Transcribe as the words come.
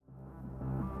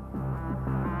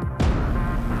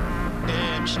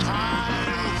It's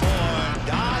time for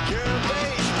Dodger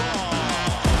baseball.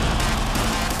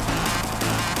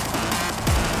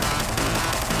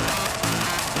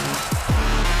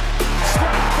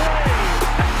 Strike three.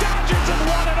 The Dodgers have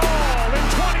won it all in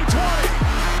 2020.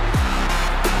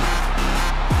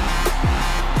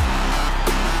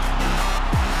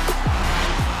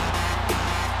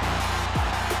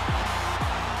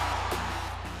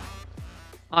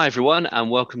 Hi, everyone,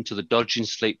 and welcome to the Dodging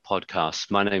Sleep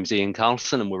podcast. My name's Ian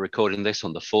Carlson, and we're recording this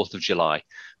on the 4th of July.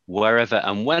 Wherever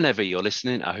and whenever you're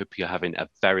listening, I hope you're having a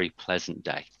very pleasant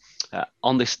day.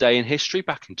 On this day in history,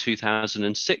 back in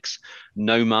 2006,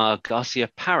 Nomar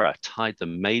Garciaparra tied the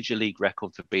major league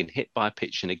record for being hit by a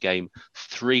pitch in a game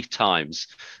 3 times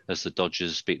as the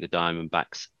Dodgers beat the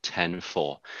Diamondbacks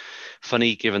 10-4.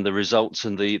 Funny, given the results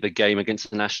and the game against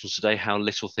the Nationals today, how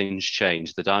little things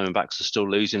change. The Diamondbacks are still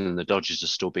losing and the Dodgers are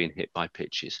still being hit by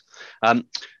pitches.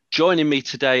 Joining me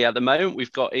today at the moment,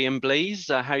 we've got Ian Blease.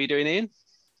 How are you doing, Ian?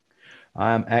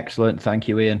 I am excellent. Thank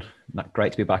you, Ian.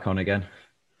 Great to be back on again.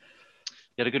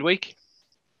 You had a good week?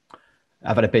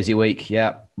 I've had a busy week,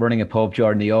 yeah. Running a pub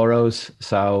during the Euros.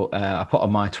 So I put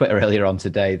on my Twitter earlier on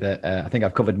today that I think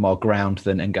I've covered more ground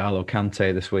than N'Golo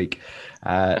Kante this week.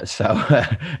 So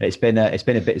it's been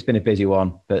a busy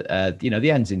one, but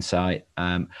the end's in sight.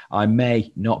 I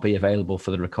may not be available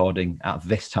for the recording at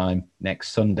this time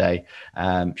next Sunday,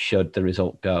 should the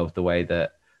result go the way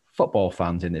that football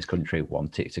fans in this country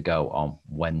want it to go on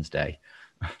Wednesday.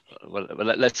 Well,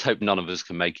 let's hope none of us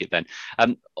can make it then.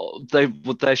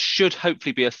 There should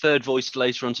hopefully be a third voice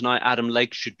later on tonight. Adam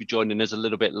Legg should be joining us a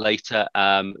little bit later.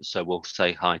 So we'll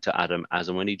say hi to Adam as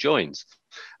and when he joins.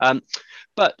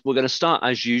 But we're going to start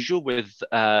as usual with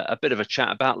a bit of a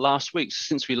chat about last week. So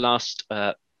since we last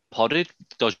podded,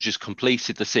 Dodgers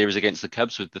completed the series against the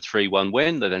Cubs with the 3-1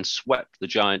 win. They then swept the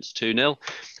Giants 2-0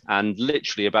 and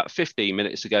literally about 15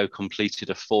 minutes ago completed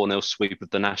a 4-0 sweep of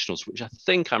the Nationals, which I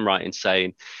think I'm right in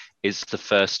saying is the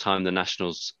first time the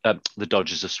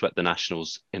Dodgers have swept the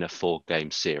Nationals in a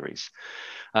 4-game series.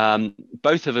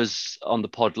 Both of us on the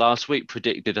pod last week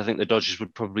predicted I think the Dodgers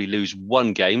would probably lose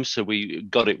one game, so we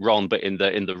got it wrong, but in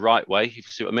the right way, if you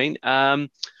see what I mean.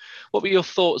 What were your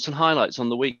thoughts and highlights on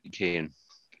the week, Ian?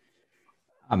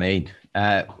 I mean,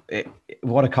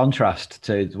 what a contrast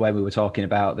to the way we were talking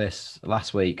about this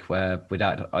last week, where we'd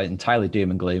had entirely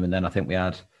doom and gloom, and then I think we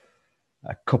had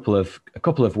a couple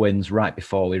of wins right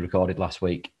before we recorded last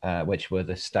week, which were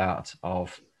the start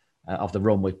of the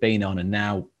run we've been on, and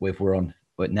now we've won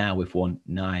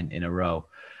 9 in a row.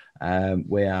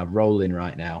 We are rolling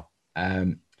right now.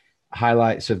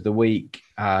 Highlights of the week: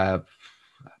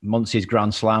 Muncy's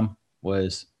grand slam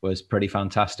was pretty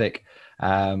fantastic.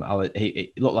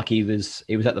 It looked like he was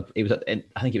I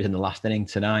think he was in the last inning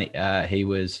tonight. He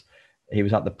was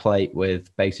at the plate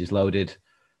with bases loaded,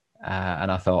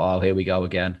 and I thought, oh, here we go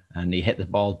again. And he hit the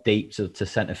ball deep to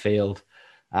centre field,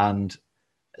 and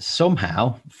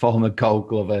somehow former Gold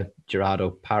Glover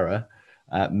Gerardo Parra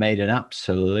made an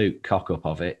absolute cock up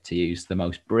of it, to use the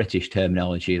most British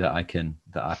terminology that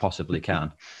I possibly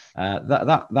can.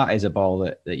 That is a ball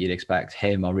that you'd expect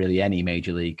him or really any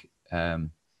major league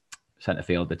centre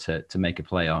fielder to make a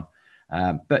play on,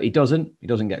 but he doesn't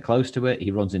get close to it.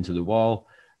 He runs into the wall,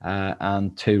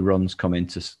 and two runs come in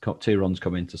to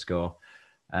score.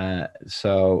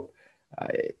 So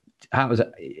that was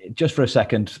just for a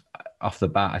second off the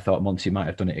bat, I thought Muncy might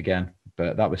have done it again,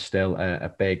 but that was still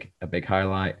a big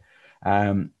highlight.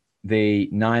 The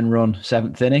 9-run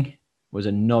 7th inning was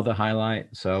another highlight.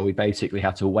 So we basically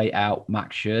had to wait out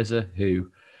Max Scherzer,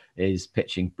 who is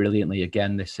pitching brilliantly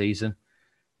again this season.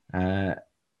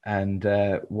 And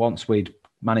once we'd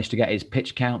managed to get his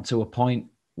pitch count to a point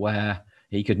where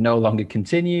he could no longer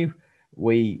continue,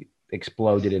 we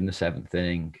exploded in the 7th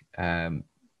inning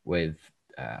with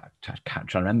I can't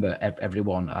try to remember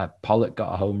everyone. Pollock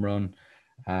got a home run.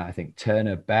 I think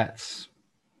Turner, Betts,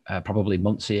 probably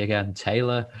Muncy again,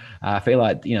 Taylor. I feel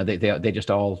like they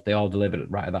just all delivered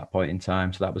right at that point in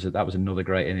time. So that was another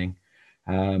great inning.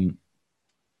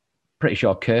 Pretty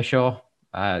sure Kershaw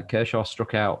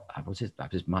struck out.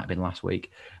 That might have been last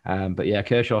week, but yeah,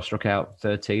 Kershaw struck out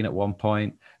 13 at one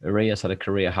point. Urias had a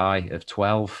career high of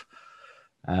 12.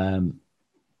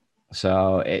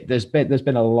 So there's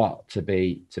been a lot to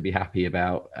be happy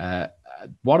about.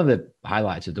 One of the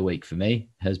highlights of the week for me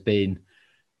has been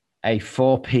a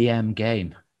 4 p.m.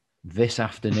 game this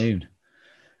afternoon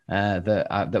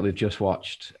that we've just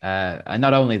watched. And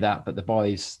not only that, but the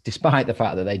boys, despite the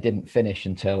fact that they didn't finish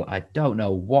until I don't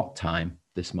know what time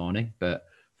this morning, but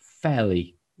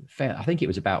fairly, I think it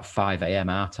was about 5 a.m.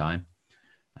 our time.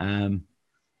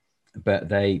 but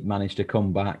they managed to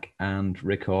come back and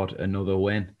record another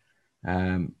win.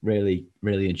 Really,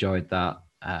 really enjoyed that.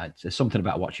 There's something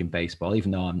about watching baseball,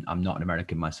 even though I'm not an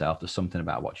American myself. There's something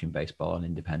about watching baseball on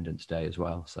Independence Day as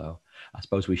well. So I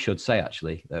suppose we should say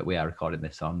actually that we are recording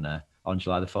this on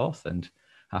July the 4th, and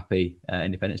happy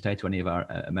Independence Day to any of our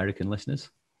American listeners.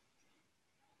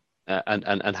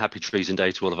 And happy Treason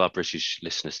Day to all of our British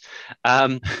listeners.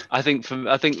 I think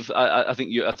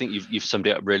you've summed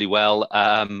it up really well.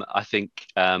 I think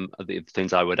the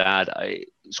things I would add,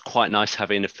 it's quite nice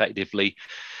having effectively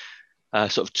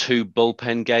sort of 2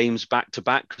 bullpen games back to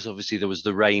back, because obviously there was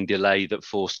the rain delay that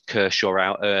forced Kershaw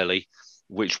out early,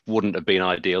 which wouldn't have been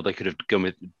ideal. They could have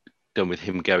done with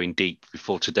him going deep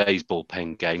before today's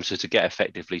bullpen game. So to get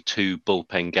effectively 2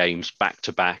 bullpen games back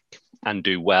to back and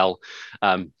do well,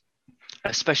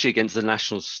 especially against the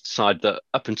Nationals side that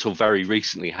up until very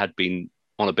recently had been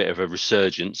on a bit of a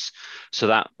resurgence. So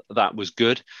that was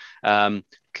good.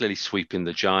 Clearly sweeping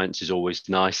the Giants is always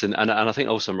nice. And I think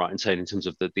also I'm right in saying in terms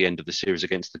of the end of the series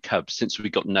against the Cubs, since we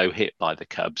got no hit by the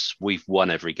Cubs, we've won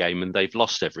every game and they've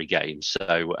lost every game.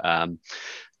 So I'm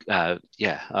not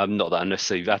that I'm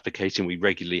necessarily advocating we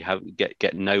regularly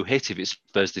get no hit if it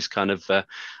spurs this kind of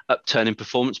upturn in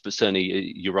performance, but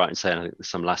certainly you're right in saying I think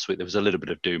some last week there was a little bit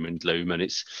of doom and gloom, and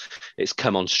it's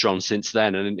come on strong since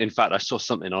then. And in fact, I saw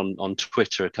something on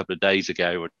Twitter a couple of days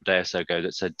ago or a day or so ago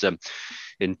that said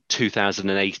in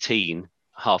 2018,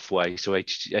 halfway, so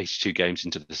 82 games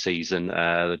into the season,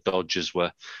 the Dodgers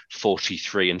were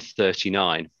 43 and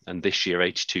 39, and this year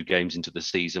 82 games into the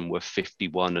season were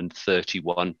 51 and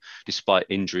 31, despite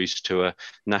injuries to a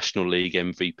National League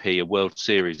MVP, a World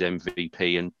Series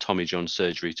MVP, and Tommy John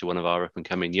surgery to one of our up and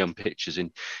coming young pitchers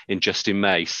in Justin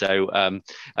May. So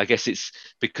I guess it's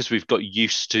because we've got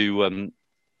used to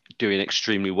doing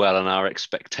extremely well, and our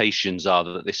expectations are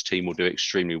that this team will do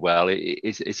extremely well.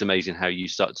 It's amazing how you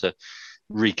start to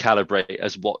recalibrate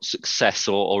as what success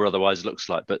or otherwise looks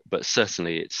like, but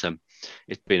certainly it's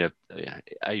been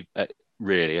a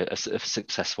really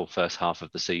successful first half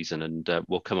of the season, and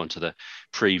we'll come on to the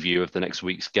preview of the next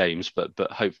week's games, but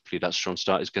hopefully that strong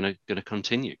start is going to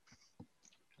continue.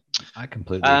 I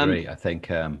completely agree. I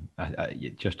think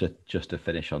just to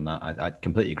finish on that, I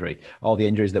completely agree. All the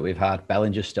injuries that we've had,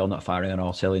 Bellinger's still not firing on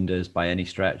all cylinders by any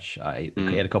stretch. He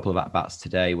had a couple of at-bats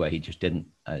today where he just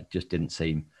didn't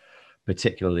seem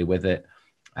particularly with it.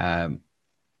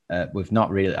 We've not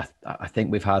really. I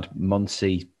think we've had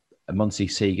Muncy,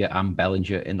 Seager, and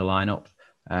Bellinger in the lineup.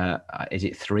 Is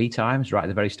it 3 times right at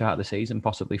the very start of the season,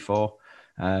 possibly 4?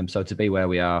 So to be where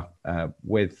we are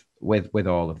with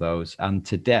all of those, and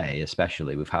today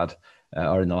especially, we've had,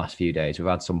 or in the last few days, we've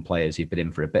had some players who've been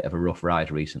in for a bit of a rough ride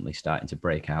recently, starting to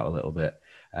break out a little bit.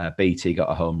 BT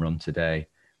got a home run today.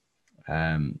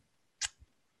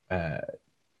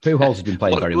 Pujols has been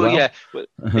playing very well. Yeah,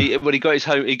 when he got his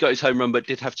home run, but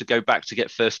did have to go back to get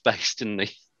first base, didn't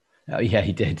he? Oh yeah,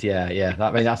 he did. Yeah.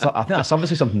 I think that's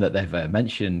obviously something that they've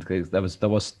mentioned, because there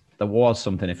was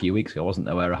something a few weeks ago, wasn't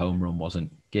there, where a home run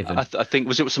wasn't given? I think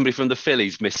it was somebody from the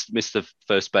Phillies missed the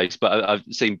first base, but I've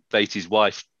seen Beatty's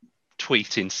wife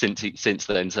tweeting since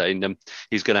then saying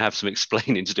he's going to have some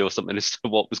explaining to do or something as to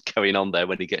what was going on there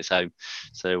when he gets home.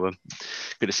 So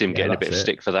good to see him getting a bit of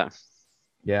stick for that.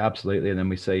 Yeah, absolutely. And then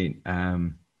we see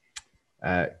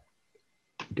Tony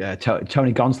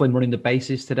Gonsolin running the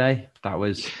bases today. That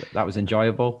was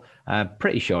enjoyable.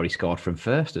 Pretty sure he scored from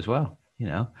first as well.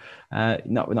 Not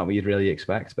what you'd really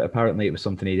expect, but apparently it was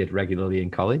something he did regularly in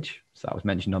college. So that was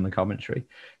mentioned on the commentary.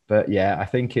 But yeah, I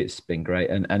think it's been great.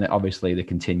 And obviously the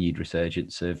continued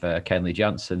resurgence of Kenley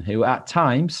Jansen, who at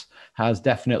times has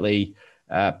definitely,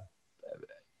 I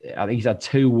think he's had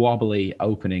 2 wobbly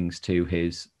openings to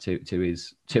his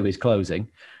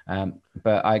closing.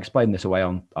 But I explained this away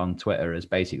on Twitter as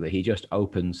basically he just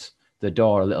opens the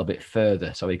door a little bit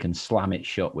further so he can slam it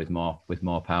shut with more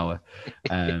power.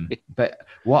 But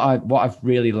what I've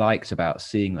really liked about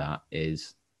seeing that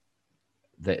is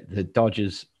that the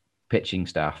Dodgers pitching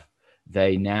staff,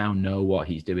 they now know what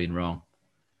he's doing wrong.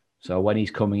 So when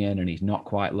he's coming in and he's not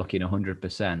quite looking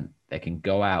 100%, they can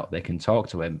go out, they can talk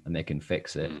to him, and they can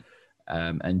fix it.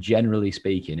 And generally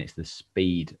speaking, it's the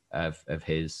speed of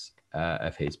his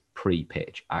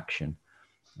pre-pitch action.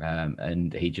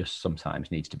 And he just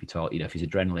sometimes needs to be told, if his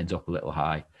adrenaline's up a little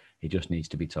high, he just needs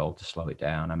to be told to slow it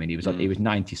down. I mean, he was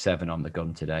 97 on the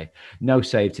gun today. No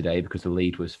save today because the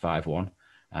lead was 5-1.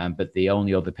 But the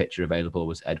only other pitcher available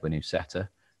was Edwin Uceta,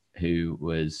 who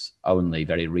was only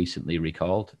very recently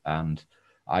recalled. And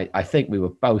I think we were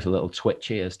both a little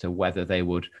twitchy as to whether they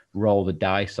would roll the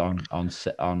dice on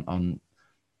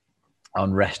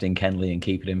resting Kenley and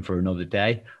keeping him for another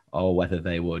day, or whether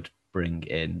they would bring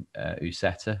in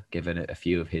Uceta, given a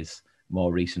few of his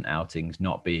more recent outings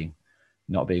not being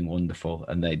wonderful,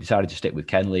 and they decided to stick with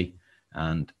Kenley.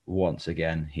 And once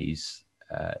again, he's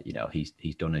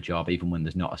done a job even when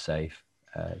there's not a save.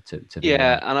 I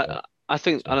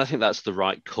think that's the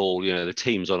right call. The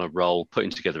team's on a roll, putting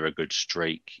together a good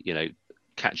streak.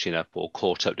 Catching up or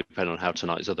caught up, depending on how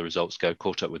tonight's other results go.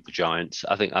 Caught up with the Giants.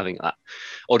 I think that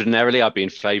ordinarily I'd be in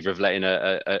favour of letting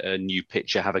a new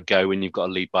pitcher have a go when you've got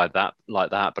a lead by that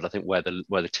like that. But I think where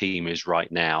the team is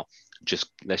right now,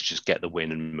 let's just get the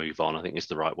win and move on. I think is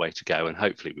the right way to go. And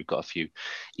hopefully we've got a few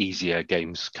easier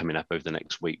games coming up over the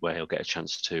next week where he'll get a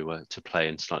chance to play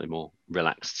in slightly more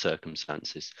relaxed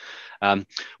circumstances. One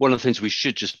of the things we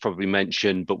should just probably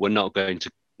mention, but we're not going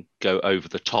to go over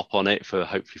the top on it for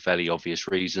hopefully fairly obvious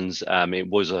reasons. It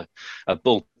was a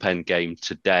bullpen game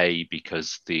today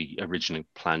because the originally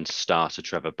planned starter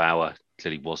Trevor Bauer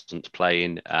clearly wasn't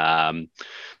playing.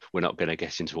 We're not going to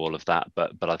get into all of that,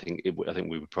 but I think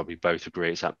we would probably both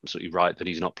agree it's absolutely right that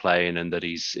he's not playing and that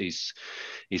he's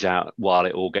out while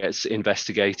it all gets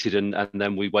investigated, and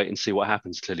then we wait and see what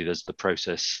happens. Clearly, there's the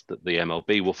process that the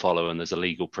MLB will follow, and there's a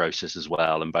legal process as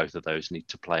well, and both of those need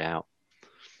to play out.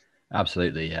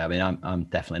 Absolutely, yeah. I mean, I'm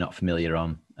definitely not familiar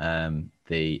on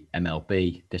the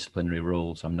MLB disciplinary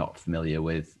rules. I'm not familiar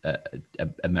with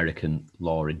American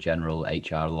law in general,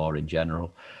 HR law in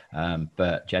general.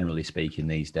 But generally speaking,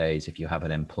 these days, if you have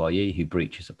an employee who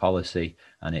breaches a policy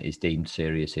and it is deemed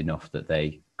serious enough that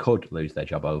they could lose their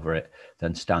job over it,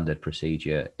 then standard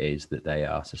procedure is that they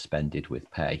are suspended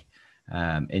with pay.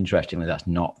 Interestingly, that's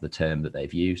not the term that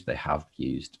they've used. They have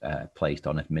used placed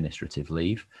on administrative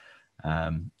leave.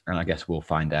 And I guess we'll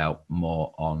find out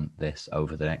more on this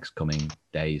over the next coming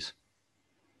days.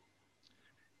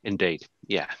 Indeed,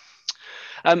 yeah.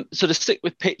 So to stick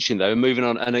with pitching, though, moving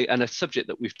on, and a subject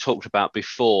that we've talked about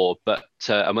before, but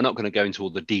and we're not going to go into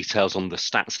all the details on the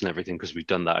stats and everything because we've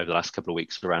done that over the last couple of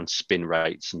weeks around spin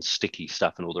rates and sticky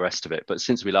stuff and all the rest of it. But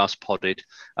since we last podded,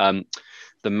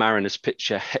 the Mariners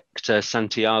pitcher Hector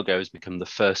Santiago has become the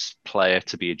first player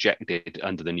to be ejected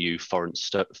under the new foreign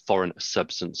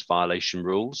substance violation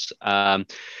rules.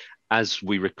 As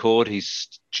we record, he's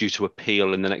due to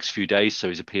appeal in the next few days, so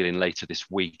he's appealing later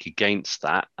this week against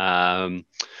that. I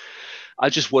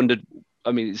just wondered,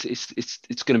 I mean,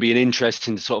 it's going to be an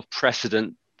interesting sort of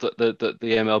precedent that the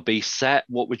MLB set.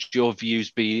 What would your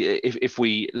views be if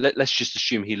we let's just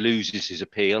assume he loses his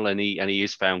appeal and he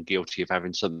is found guilty of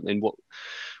having something? What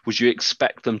would you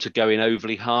expect them to go in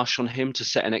overly harsh on him to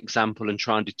set an example and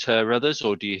try and deter others,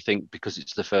 or do you think because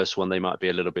it's the first one they might be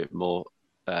a little bit more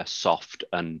soft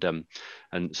and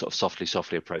sort of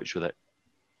softly approach with it?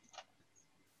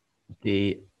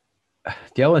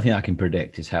 The only thing I can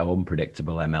predict is how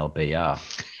unpredictable MLB are.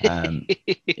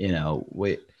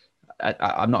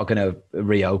 I'm not going to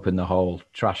reopen the whole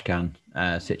trash can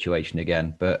situation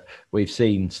again, but we've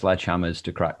seen sledgehammers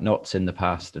to crack nuts in the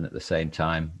past, and at the same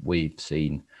time, we've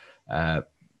seen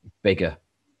bigger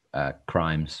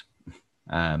crimes,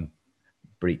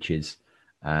 breaches,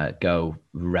 go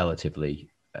relatively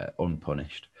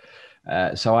unpunished.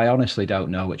 So I honestly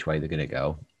don't know which way they're going to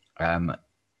go.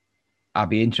 I'd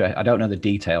be interested. I don't know the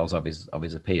details of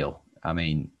his appeal. I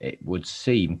mean, it would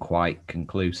seem quite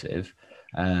conclusive.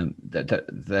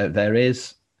 There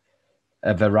is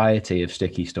a variety of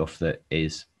sticky stuff that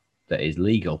is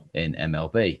legal in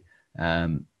MLB.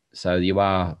 So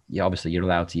you're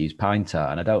allowed to use pine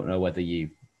tar, and I don't know whether you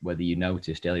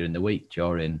noticed earlier in the week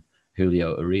during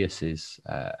Julio Urias's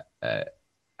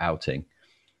outing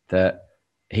that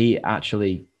he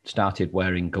actually started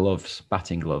wearing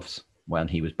batting gloves when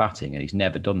he was batting, and he's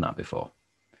never done that before.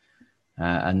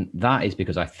 And that is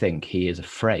because I think he is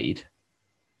afraid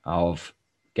of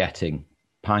getting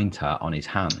pine tar on his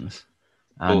hands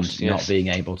and not being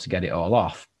able to get it all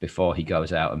off before he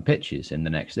goes out and pitches in the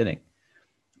next inning,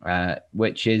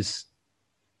 which is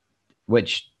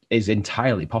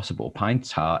entirely possible. Pine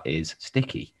tar is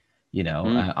sticky,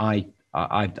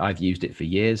 I've used it for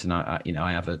years, and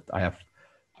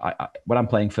when I'm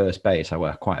playing first base, I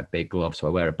wear quite a big glove, so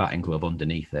I wear a batting glove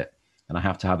underneath it, and I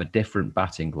have to have a different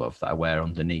batting glove that I wear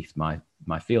underneath my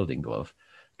fielding glove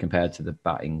compared to the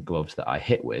batting gloves that I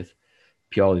hit with,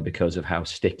 purely because of how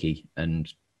sticky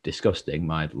and disgusting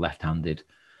my left-handed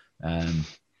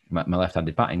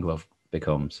batting glove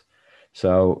becomes.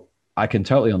 So I can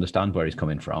totally understand where he's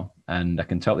coming from, and I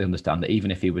can totally understand that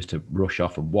even if he was to rush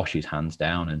off and wash his hands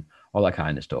down and all that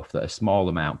kind of stuff, that a small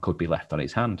amount could be left on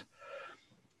his hand.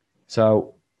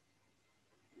 So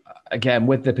again,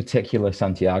 with the particular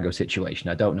Santiago situation,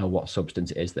 I don't know what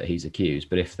substance it is that he's accused,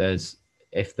 but if there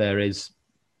is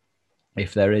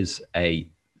a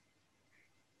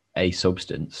a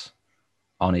substance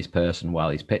on his person while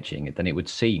he's pitching, then it would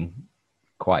seem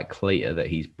quite clear that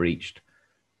he's breached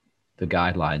the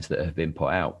guidelines that have been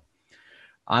put out.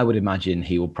 I would imagine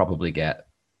he will probably get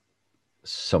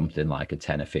something like a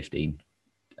 10 or 15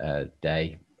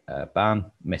 day ban,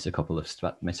 miss a couple of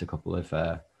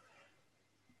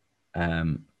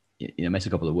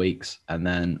weeks, and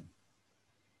then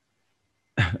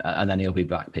he'll be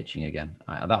back pitching again.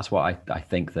 That's what I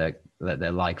think that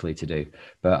they're likely to do,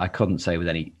 but I couldn't say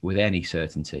with any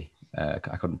certainty. I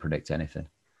couldn't predict anything.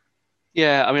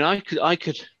 Yeah, I mean, I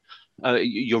could.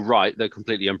 You're right; they're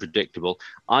completely unpredictable.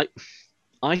 I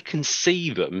can see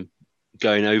them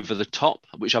going over the top,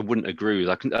 which I wouldn't agree with.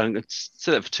 I can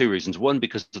say that for two reasons. One,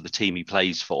 because of the team he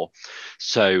plays for.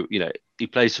 So, he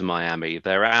plays for Miami.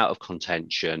 They're out of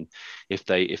contention. If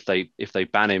they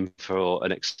ban him for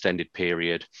an extended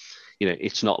period,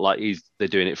 it's not like they're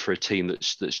doing it for a team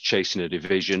that's chasing a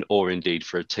division, or indeed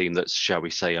for a team that's, shall we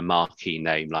say, a marquee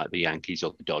name like the Yankees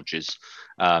or the Dodgers.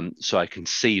 So I can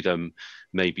see them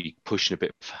maybe pushing a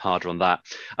bit harder on that.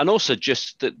 And also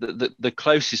just the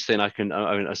closest thing I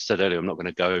said earlier, I'm not going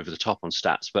to go over the top on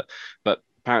stats, but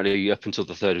apparently up until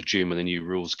the 3rd of June, when the new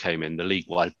rules came in, the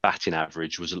league-wide batting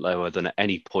average was lower than at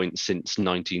any point since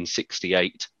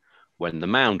 1968, when the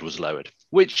mound was lowered,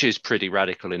 which is pretty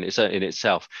radical in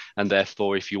itself. And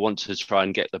therefore, if you want to try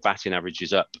and get the batting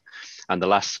averages up, and the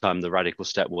last time the radical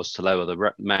step was to lower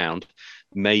the mound,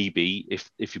 maybe if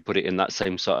you put it in that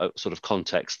same sort of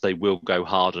context, they will go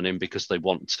hard on him because they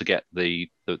want to get the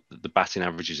batting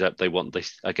averages up.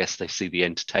 I guess they see the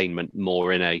entertainment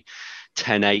more in a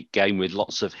 10-8 game with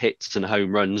lots of hits and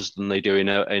home runs than they do in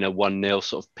a 1-0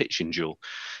 sort of pitching duel.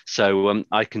 So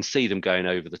I can see them going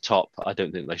over the top. I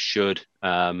don't think they should,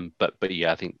 but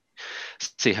yeah, I think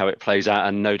see how it plays out,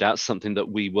 and no doubt something that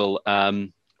we will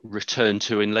return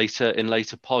to in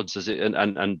later pods.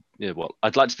 Well,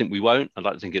 I'd like to think we won't. I'd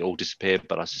like to think it all disappeared,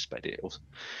 but I suspect it will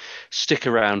stick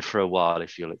around for a while,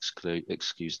 if you'll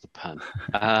excuse the pun.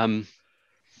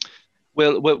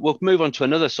 We'll move on to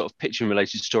another sort of pitching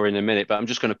related story in a minute, but I'm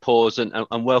just going to pause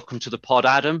and welcome to the pod,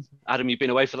 Adam. Adam, you've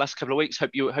been away for the last couple of weeks. Hope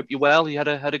you're well. You had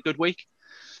a good week.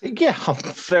 Yeah, I'm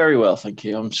very well, thank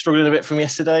you. I'm struggling a bit from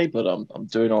yesterday, but I'm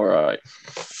doing all right.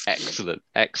 Excellent.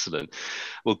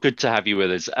 Well, good to have you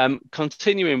with us.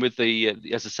 Continuing with the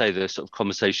as I say, the sort of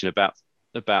conversation about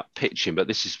pitching, but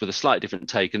this is with a slightly different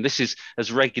take. And this is,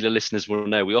 as regular listeners will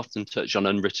know, we often touch on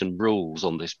unwritten rules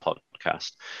on this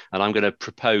podcast. And I'm going to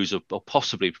propose or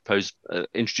possibly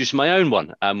introduce my own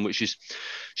one, which is,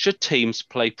 should teams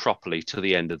play properly to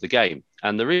the end of the game?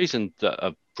 And the reason that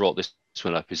I've brought this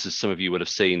one up is, as some of you would have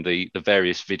seen, the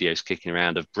various videos kicking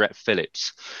around of Brett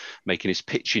Phillips making his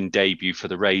pitching debut for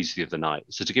the Rays the other night.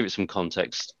 So to give it some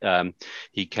context,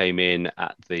 he came in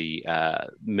at the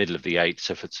middle of the 8th,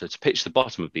 so to pitch the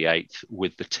bottom of the 8th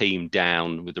with the team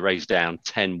down, with the Rays down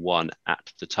 10-1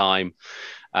 at the time.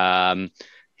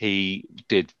 He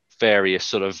did various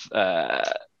sort of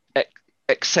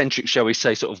eccentric, shall we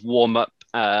say, sort of warm-up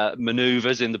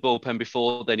maneuvers in the bullpen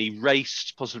before. Then he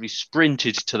raced, possibly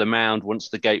sprinted to the mound once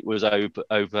the gate was open.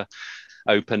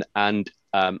 And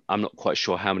I'm not quite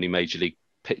sure how many major league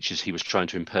pitchers he was trying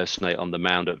to impersonate on the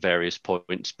mound at various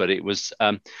points, but it was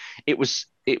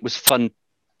fun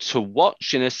to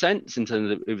watch in a sense, in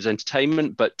terms of it was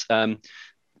entertainment. But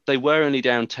they were only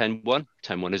down 10-1.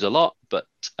 10-1 is a lot, but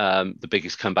the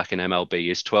biggest comeback in MLB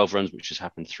is 12 runs, which has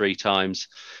happened 3 times.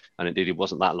 And indeed, it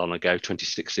wasn't that long ago,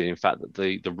 2016, in fact, that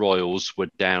the Royals were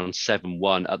down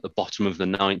 7-1 at the bottom of the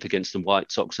 9th against the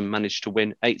White Sox and managed to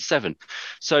win 8-7.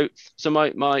 So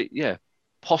my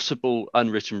possible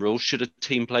unwritten rule: should a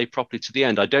team play properly to the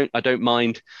end? I don't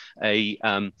mind a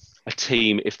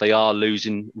team, if they are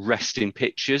losing, resting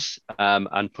pitchers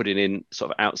and putting in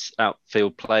sort of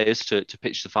outfield players to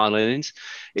pitch the final innings.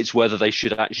 It's whether they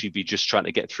should actually be just trying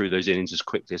to get through those innings as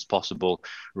quickly as possible,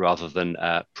 rather than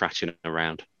prattling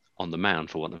around on the mound,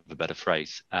 for want of a better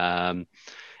phrase.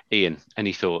 Ian,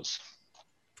 any thoughts?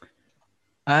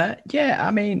 Yeah, I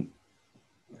mean,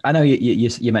 I know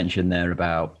you mentioned there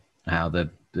about how the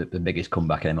biggest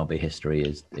comeback in MLB history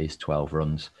is 12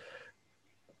 runs.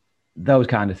 Those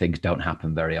kind of things don't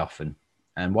happen very often.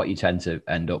 And what you tend to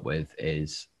end up with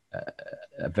is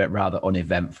a rather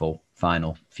uneventful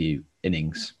final few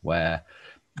innings, where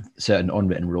certain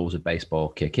unwritten rules of baseball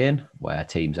kick in, where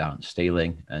teams aren't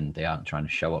stealing and they aren't trying to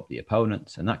show up the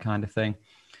opponents and that kind of thing.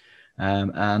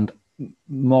 And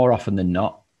more often than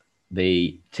not,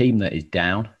 the team that is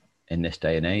down in this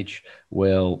day and age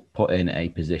will put in a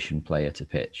position player to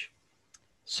pitch.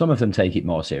 Some of them take it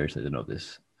more seriously than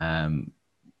others.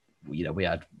 We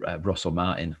had Russell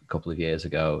Martin a couple of years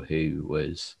ago, who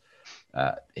was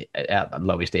at the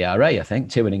lowest ERA, I think,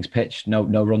 2 innings pitched,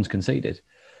 no runs conceded.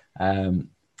 And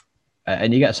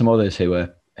you get some others who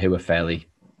are fairly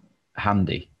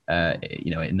handy,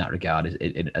 in that regard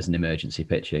as an emergency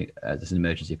pitcher.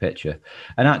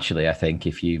 And actually, I think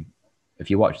if you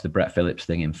watch the Brett Phillips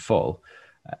thing in full,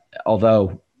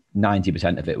 although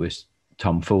 90% of it was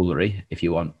tomfoolery, if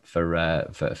you want, for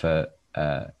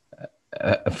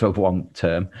one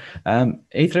term,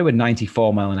 he threw a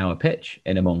 94-mile-an-hour pitch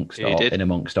in amongst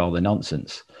all the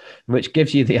nonsense, which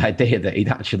gives you the idea that he'd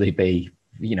actually be,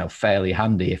 fairly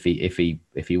handy if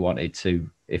he wanted to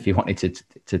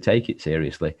take it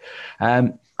seriously.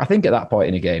 I think at that point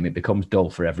in a game, it becomes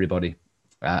dull for everybody,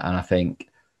 and I think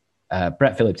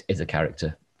Brett Phillips is a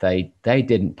character. They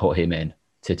didn't put him in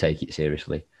to take it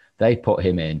seriously. They put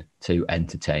him in to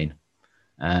entertain,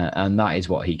 and that is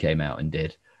what he came out and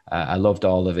did. I loved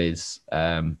all of his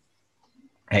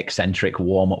eccentric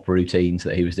warm-up routines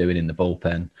that he was doing in the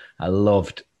bullpen. I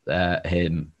loved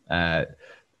him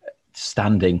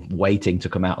standing, waiting to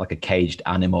come out like a caged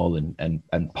animal and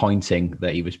pointing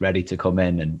that he was ready to come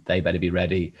in and they better be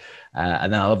ready.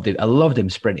 And then I loved him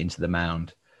sprinting to the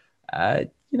mound.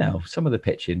 Some of the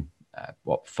pitching,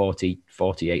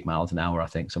 48 miles an hour, I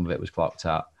think some of it was clocked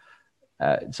at.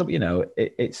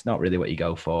 It's not really what you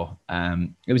go for.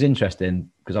 It was interesting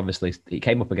because obviously he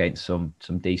came up against some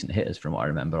decent hitters from what I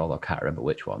remember, although I can't remember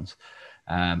which ones.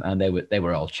 And they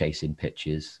were all chasing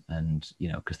pitches, and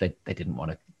because they didn't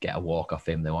want to get a walk off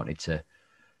him, they wanted to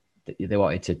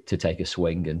take a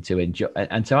swing and to enjoy.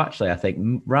 And so actually, I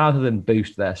think rather than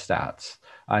boost their stats,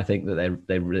 I think that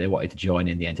they really wanted to join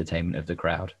in the entertainment of the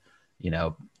crowd.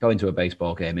 Going to a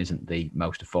baseball game isn't the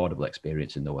most affordable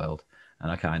experience in the world.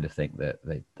 And I kind of think that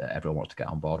everyone wants to get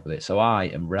on board with it. So I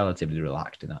am relatively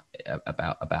relaxed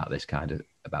about this kind of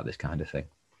thing.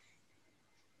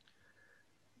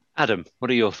 Adam, what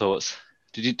are your thoughts?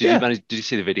 Did you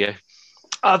see the video?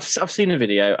 I've seen the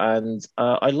video and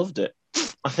I loved it.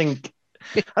 I think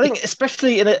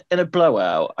especially in a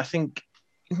blowout, I think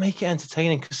you make it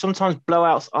entertaining because sometimes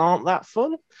blowouts aren't that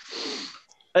fun,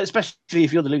 especially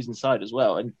if you're the losing side as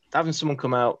well. And having someone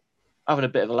come out having a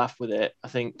bit of a laugh with it, I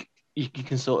think you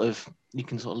can sort of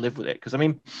live with it because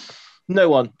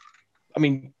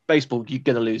baseball, you're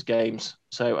gonna lose games,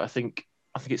 so I think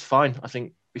it's fine. I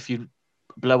think if you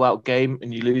blow out game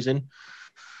and you're losing,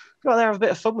 go out there, have a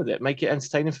bit of fun with it, make it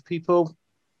entertaining for people.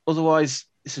 Otherwise,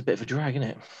 it's a bit of a drag, isn't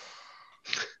it?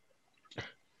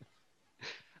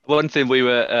 One thing we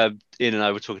were Ian and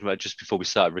I were talking about just before we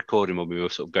started recording, when we were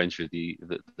sort of going through the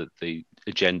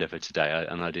agenda for today,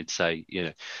 and I did say,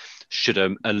 should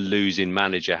a losing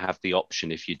manager have the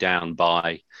option if you're down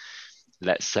by,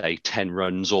 let's say, 10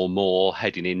 runs or more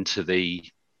heading into the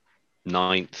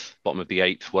 9th, bottom of the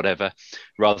 8th, whatever,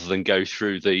 rather than go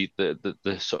through the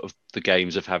sort of the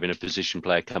games of having a position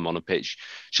player come on a pitch,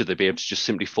 should they be able to just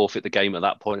simply forfeit the game at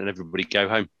that point and everybody go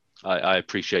home? I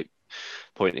appreciate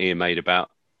the point Ian made about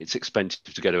it's expensive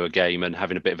to go to a game, and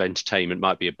having a bit of entertainment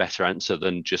might be a better answer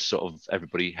than just sort of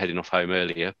everybody heading off home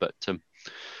earlier. But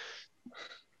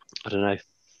I don't know.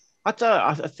 I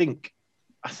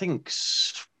think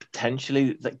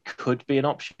potentially that could be an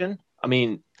option. I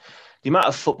mean, the amount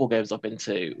of football games I've been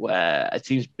to where a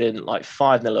team's been like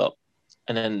 5-0 up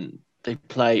and then they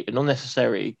play an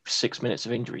unnecessary 6 minutes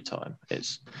of injury time.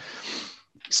 It's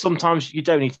sometimes you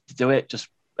don't need to do it. Just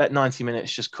at 90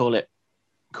 minutes, just call it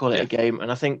a game.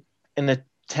 And I think in the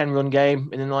 10-run game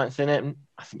in the 9th inning,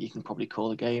 I think you can probably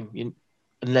call a game.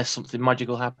 Unless something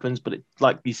magical happens, but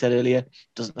like you said earlier,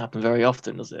 doesn't happen very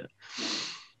often, does it?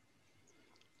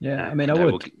 Yeah, I mean,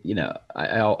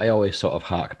 I always sort of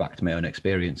hark back to my own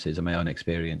experiences, and my own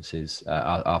experiences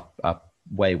are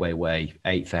way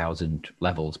 8,000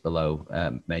 levels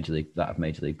below Major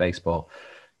League Baseball.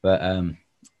 But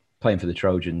playing for the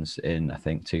Trojans in, I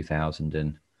think,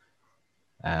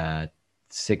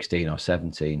 2016 or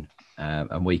 17,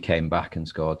 and we came back and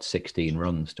scored 16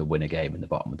 runs to win a game in the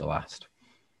bottom of the last.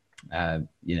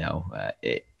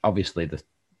 Obviously the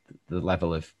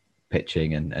level of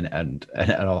pitching and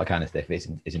all that kind of stuff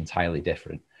is entirely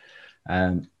different.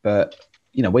 But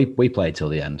we played till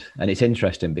the end, and it's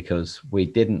interesting because we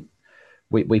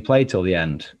played till the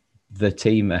end. The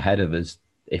team ahead of us,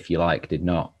 if you like, did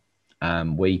not.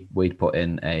 We'd put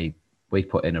in a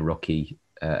rookie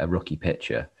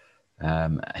pitcher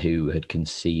who had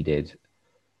conceded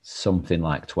something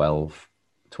like 12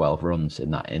 runs in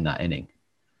that inning.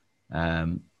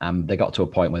 And they got to a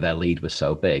point where their lead was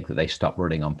so big that they stopped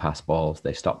running on pass balls.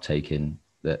 They stopped taking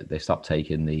the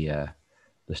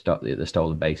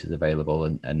stolen bases available,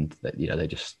 and they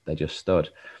just stood.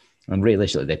 And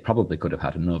realistically, they probably could have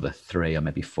had another 3 or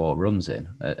maybe 4 runs in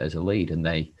as a lead. And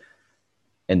they,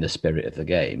 in the spirit of the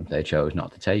game, they chose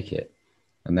not to take it.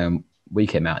 And then we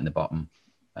came out in the bottom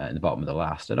of the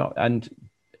last. And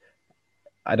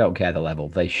I don't care the level.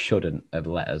 They shouldn't have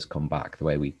let us come back the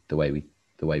way we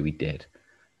did.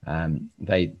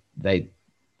 They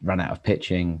ran out of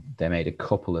pitching. They made a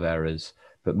couple of errors,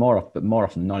 but more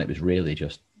often than not, it was really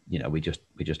just, we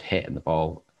just hit and the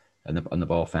ball and the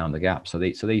ball found the gap. So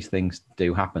these things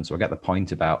do happen. So I get the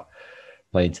point about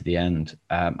playing to the end.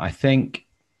 I think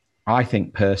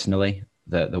personally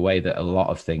that the way that a lot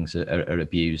of things are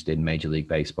abused in Major League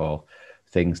Baseball,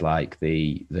 things like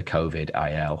the COVID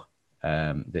IL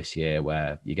this year,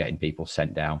 where you're getting people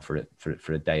sent down for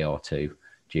a day or two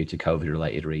due to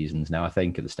COVID-related reasons. Now, I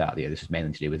think at the start of the year, this is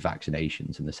mainly to do with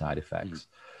vaccinations and the side effects.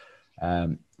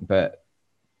 But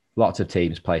lots of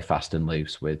teams play fast and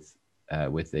loose with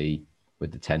the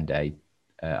 10-day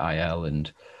IL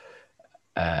and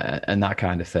that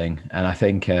kind of thing. And I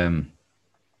think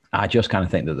I just kind of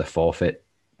think that the forfeit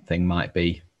thing might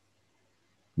be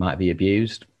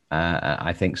abused.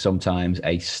 I think sometimes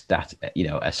a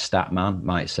stat man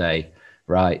might say,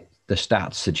 right, the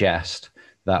stats suggest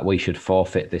that we should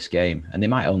forfeit this game, and they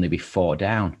might only be 4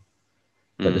 down,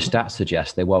 but the stats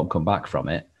suggest they won't come back from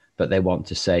it. But they want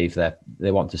to save their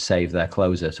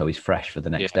closer so he's fresh for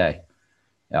the next day.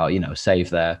 Save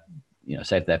their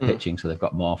pitching so they've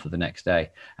got more for the next day.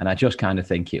 And I just kind of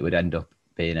think it would end up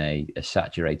being a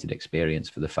saturated experience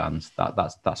for the fans.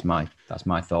 That's my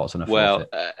thoughts on a forfeit.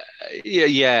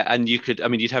 And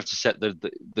you'd have to set the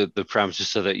parameters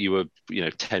so that you were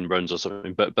 10 runs or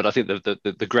something. But I think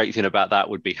the great thing about that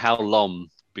would be how long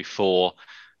before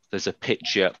there's a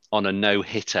pitcher on a no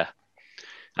hitter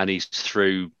and he's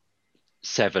through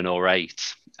 7 or 8,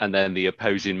 and then the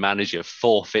opposing manager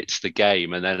forfeits the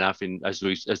game, and then having, as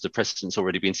the precedent's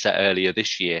already been set earlier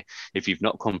this year, if you've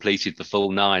not completed the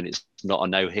full 9, it's not a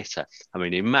no-hitter. I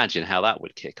mean, imagine how that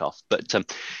would kick off. But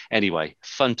anyway,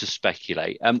 fun to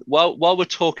speculate. While we're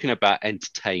talking about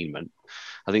entertainment,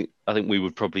 I think we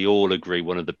would probably all agree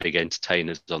one of the big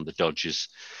entertainers on the Dodgers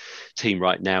team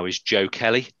right now is Joe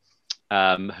Kelly.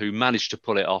 Who managed to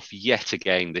pull it off yet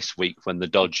again this week when the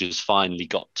Dodgers finally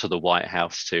got to the White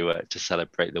House to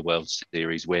celebrate the World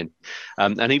Series win.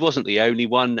 And he wasn't the only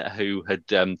one who had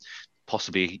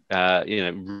possibly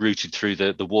rooted through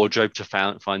the wardrobe to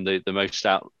find the most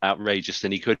outrageous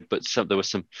thing he could. But there was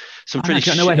some pretty. I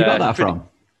don't know where he got that from.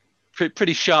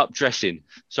 Pretty sharp dressing.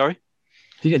 Sorry.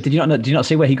 Did you not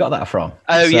see where he got that from?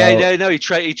 Oh, so... yeah, no, he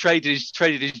traded his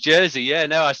jersey. Yeah,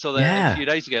 no, I saw that a few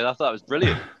days ago. I thought it was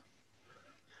brilliant.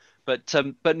 But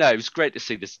no, it was great to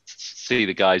see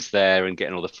the guys there and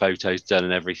getting all the photos done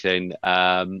and everything.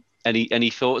 Any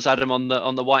thoughts, Adam, on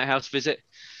the White House visit?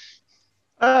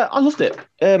 I loved it.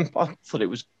 I thought it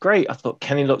was great. I thought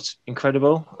Kenny looked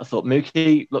incredible. I thought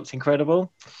Mookie looked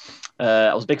incredible.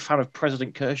 I was a big fan of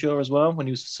President Kershaw as well when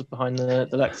he was stood behind the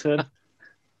lectern.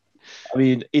 I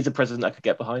mean, he's a president I could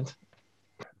get behind.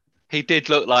 He did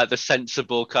look like the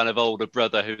sensible kind of older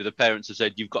brother who the parents have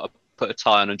said, you've got to put a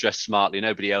tie on and dress smartly.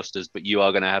 Nobody else does, but you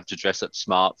are going to have to dress up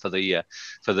smart for the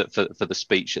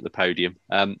speech at the podium.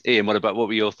 Ian, what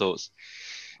were your thoughts?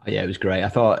 Yeah, it was great. I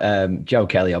thought Joe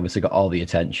Kelly obviously got all the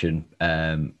attention.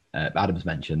 Adam's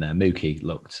mentioned there. Mookie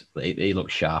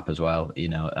looked sharp as well.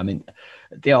 I mean,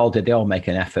 they all make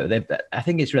an effort. I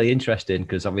think it's really interesting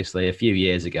because obviously a few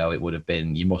years ago it would have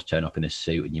been you must turn up in a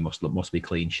suit and you must be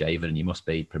clean shaven and you must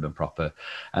be prim and proper.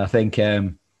 And I think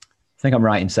I'm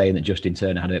right in saying that Justin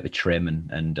Turner had a bit of a trim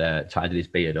and tidied his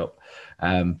beard up.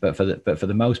 But for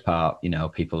the most part,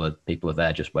 people are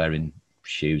there just wearing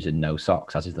shoes and no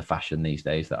socks, as is the fashion these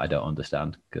days that I don't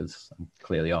understand because I'm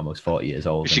clearly almost 40 years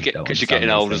old. Because you're getting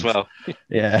old as well.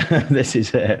 Yeah, this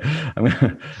is it.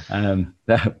 One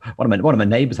of my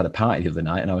neighbours had a party the other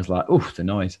night, and I was like, "Oh, the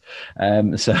noise."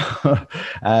 But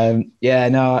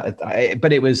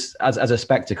it was as a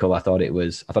spectacle. I thought it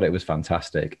was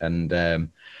fantastic, and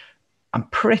I'm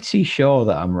pretty sure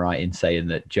that I'm right in saying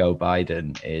that Joe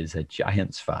Biden is a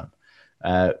Giants fan.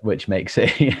 Which makes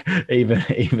it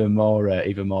even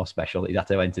more special. He'd have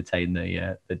to entertain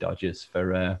the Dodgers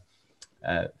for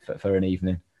an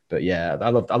evening. But yeah, I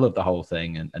loved the whole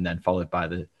thing, and then followed by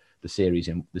the series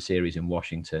in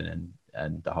Washington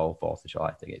and the whole 4th of July.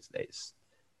 I think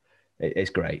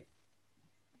it's great.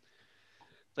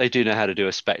 They do know how to do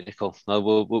a spectacle.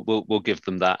 We'll give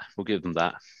them that.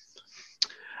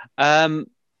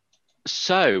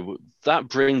 So that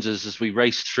brings us, as we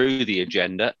race through the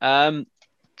agenda,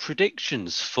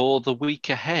 predictions for the week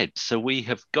ahead. So we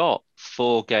have got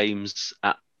 4 games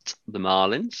at the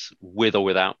Marlins, with or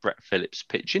without Brett Phillips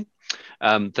pitching.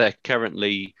 They're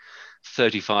currently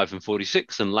 35 and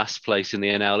 46 and last place in the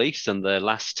NL East, and their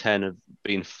last 10 have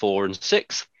been 4 and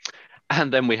 6.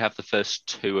 And then we have the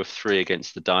first 2 of 3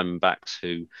 against the Diamondbacks,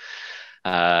 who,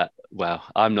 well,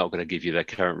 I'm not going to give you their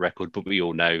current record, but we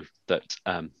all know that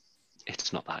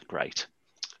it's not that great.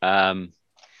 Adam,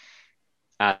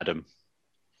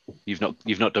 you've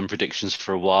not done predictions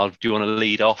for a while. Do you want to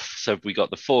lead off? So we got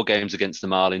the 4 games against the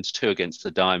Marlins, 2 against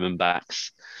the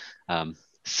Diamondbacks,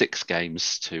 6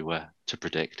 games to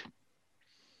predict.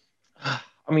 I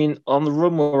mean, on the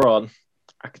run we're on,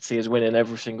 I could see us winning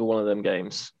every single one of them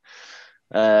games.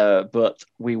 But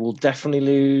we will definitely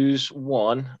lose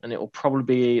one, and it will probably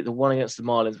be the one against the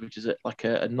Marlins, which is a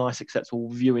nice, acceptable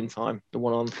viewing time. The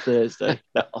one on Thursday.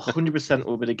 That 100%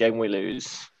 will be the game we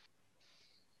lose.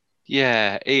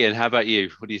 Yeah, Ian, how about you?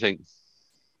 What do you think?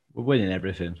 We're winning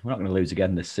everything. We're not going to lose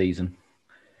again this season.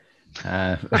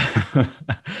 So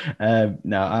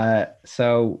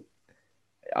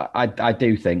I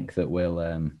do think that we'll.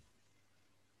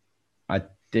 I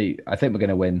think we're going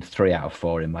to win 3 out of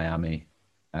 4 in Miami.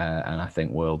 And I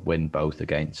think we'll win both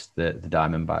against the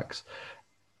Diamondbacks.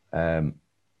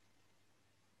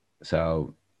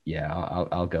 So yeah,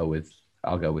 I'll go with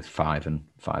 5 and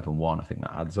 1. I think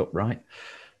that adds up right.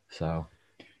 So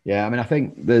yeah, I mean, I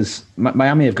think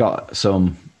Miami have got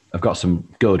some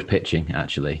good pitching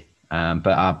actually, but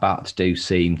our bats do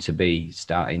seem to be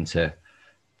starting to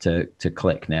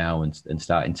click now and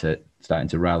starting to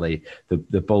rally.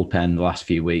 The bullpen the last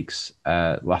few weeks,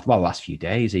 last few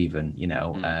days even,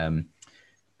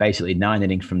 basically 9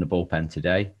 innings from the bullpen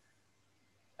today,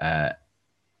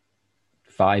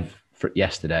 5 for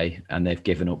yesterday, and they've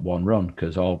given up 1 run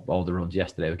because all the runs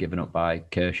yesterday were given up by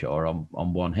Kershaw on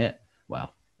 1 hit.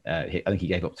 Well, I think he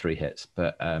gave up 3 hits,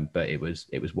 but it was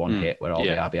 1 hit where all the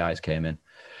RBIs came in,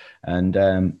 and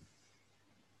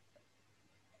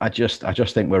I just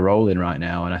think we're rolling right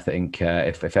now, and I think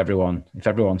if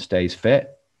everyone stays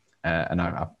fit, and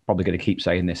I'm probably going to keep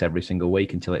saying this every single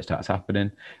week until it starts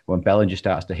happening, when Bellinger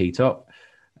starts to heat up,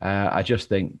 I just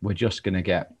think we're just going to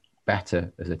get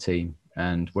better as a team,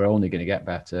 and we're only going to get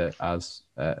better as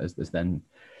then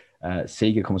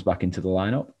Seager comes back into the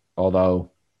lineup.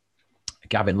 Although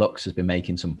Gavin Lux has been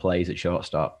making some plays at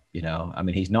shortstop, I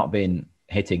mean, he's not been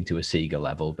hitting to a Seager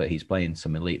level, but he's playing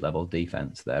some elite level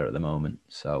defense there at the moment.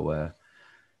 So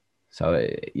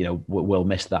we'll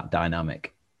miss that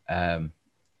dynamic when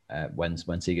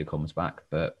Seager comes back.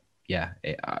 But yeah,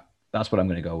 that's what I'm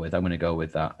going to go with. I'm going to go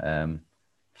with that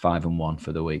 5 and 1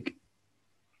 for the week.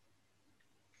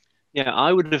 Yeah,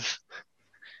 I would have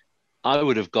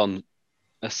gone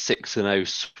a 6-0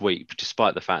 sweep,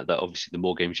 despite the fact that obviously the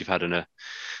more games you've had and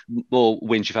more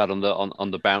wins you've had on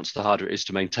the bounce, the harder it is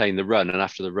to maintain the run. And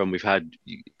after the run we've had,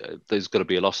 there's got to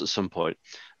be a loss at some point.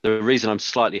 The reason I'm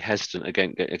slightly hesitant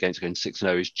against going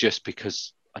 6-0 is just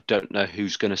because I don't know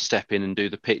who's going to step in and do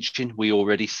the pitching. We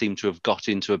already seem to have got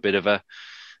into a bit of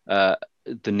the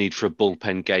need for a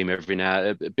bullpen game every now,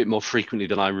 a bit more frequently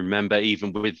than I remember,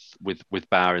 even with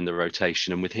Bauer in the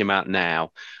rotation, and with him out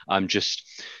now,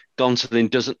 Gonsolin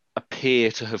doesn't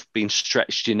appear to have been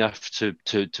stretched enough to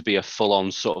be a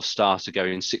full-on sort of starter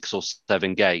going in 6 or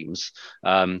 7 games.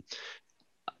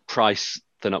 Price,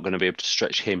 they're not going to be able to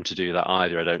stretch him to do that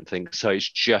either, I don't think. So it's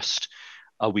just,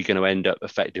 are we going to end up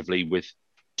effectively with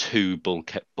 2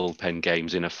 bullpen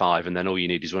games in a 5, and then all you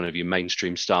need is one of your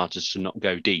mainstream starters to not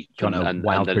go deep?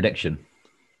 Wild prediction.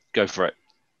 Go for it.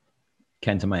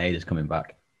 Kenta Maeda's coming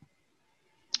back.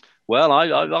 Well,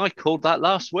 I called that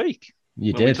last week.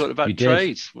 You did. We talked about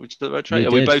trades. We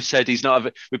both said he's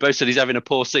having a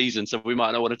poor season, so we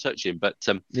might not want to touch him. But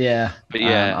yeah.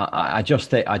 I just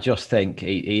think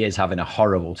he is having a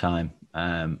horrible time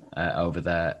over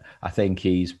there. I think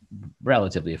he's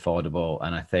relatively affordable,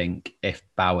 and I think if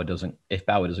Bauer doesn't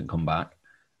come back,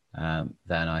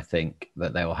 then I think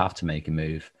that they will have to make a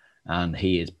move, and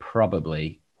he is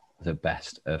probably the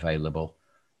best available,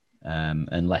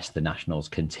 unless the Nationals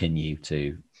continue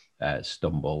to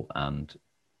stumble and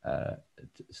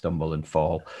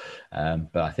fall,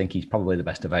 but I think he's probably the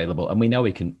best available, and we know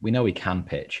he can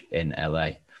pitch in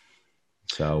LA.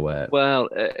 So well,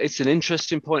 it's an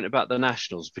interesting point about the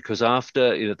Nationals, because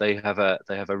after they have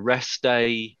a rest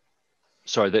day.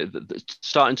 Sorry,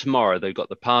 starting tomorrow, they've got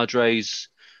the Padres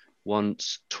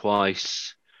once,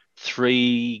 twice,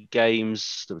 3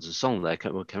 games. There was a song there,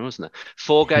 wasn't there?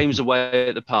 4 games away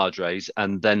at the Padres,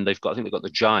 and then I think they've got the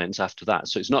Giants after that.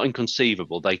 So it's not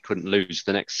inconceivable they couldn't lose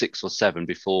the next 6 or 7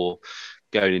 before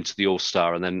going into the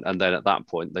All-Star, and then at that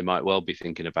point they might well be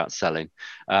thinking about selling.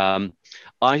 I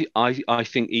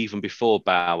think even before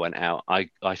Bauer went out, I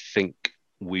think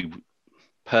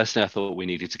I thought we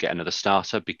needed to get another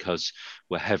starter because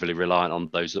we're heavily reliant on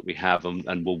those that we have,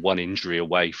 and we're one injury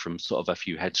away from sort of a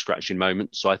few head scratching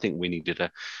moments. So I think we needed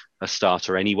a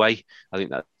starter anyway. I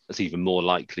think that's even more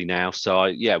likely now.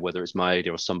 So whether it's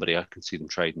Maeda or somebody, I can see them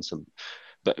trading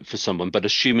for someone. But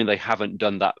assuming they haven't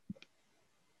done that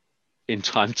in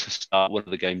time to start one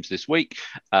of the games this week,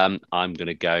 I'm going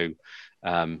to go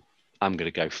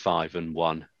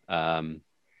 5-1.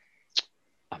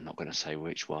 I'm not going to say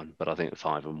which one, but I think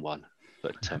 5-1.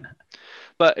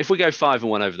 But if we go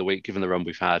 5-1 over the week, given the run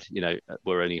we've had,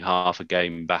 we're only half a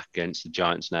game back against the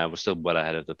Giants now. We're still well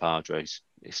ahead of the Padres.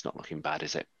 It's not looking bad,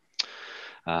 is it?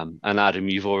 And Adam,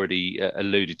 you've already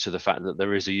alluded to the fact that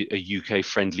there is a UK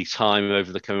friendly time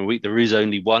over the coming week. There is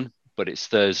only one, but it's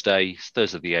Thursday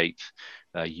the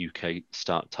 8th, UK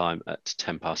start time at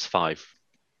 5:10.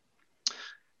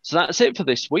 So that's it for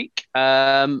this week.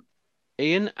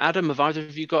 Ian, Adam, have either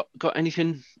of you got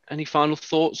anything, any final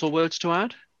thoughts or words to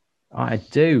add? I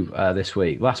do this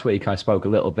week. Last week I spoke a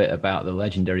little bit about the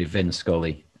legendary Vin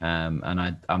Scully,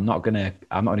 and I'm not gonna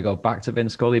go back to Vin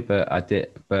Scully, but I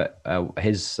did. But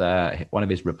his one of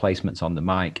his replacements on the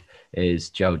mic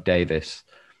is Joe Davis,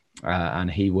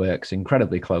 and he works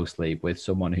incredibly closely with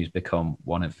someone who's become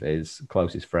one of his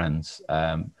closest friends,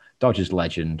 Dodgers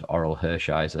legend Oral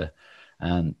Hershiser.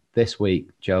 And this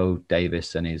week, Joe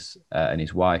Davis and his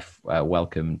wife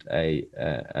welcomed a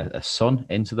son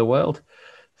into the world,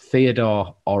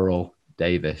 Theodore Oral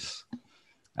Davis.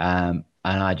 And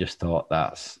I just thought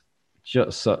that's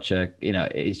just such a,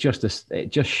 it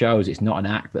just shows it's not an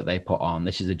act that they put on.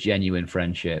 This is a genuine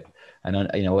friendship. And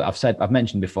I've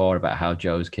mentioned before about how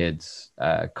Joe's kids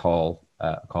call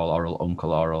Oral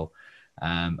Uncle Oral,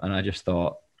 and I just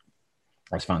thought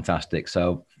that's fantastic.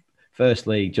 So,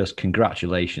 firstly, just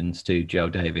congratulations to Joe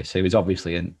Davis, who is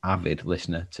obviously an avid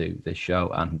listener to this show,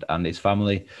 and his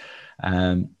family.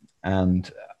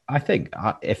 And I think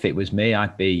if it was me,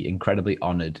 I'd be incredibly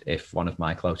honoured if one of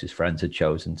my closest friends had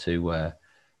chosen to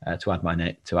add my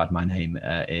name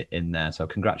in there. So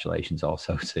congratulations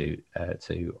also to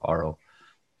Oral.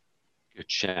 Good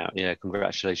shout. Yeah,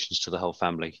 congratulations to the whole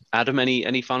family. Adam,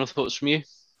 any final thoughts from you?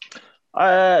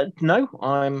 No,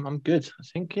 I'm good. I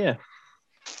think, yeah.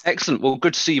 Excellent. Well,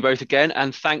 good to see you both again.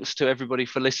 And thanks to everybody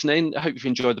for listening. I hope you've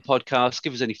enjoyed the podcast.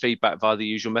 Give us any feedback via the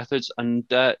usual methods, and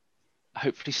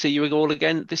hopefully see you all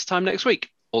again this time next week.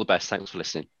 All the best. Thanks for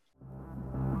listening.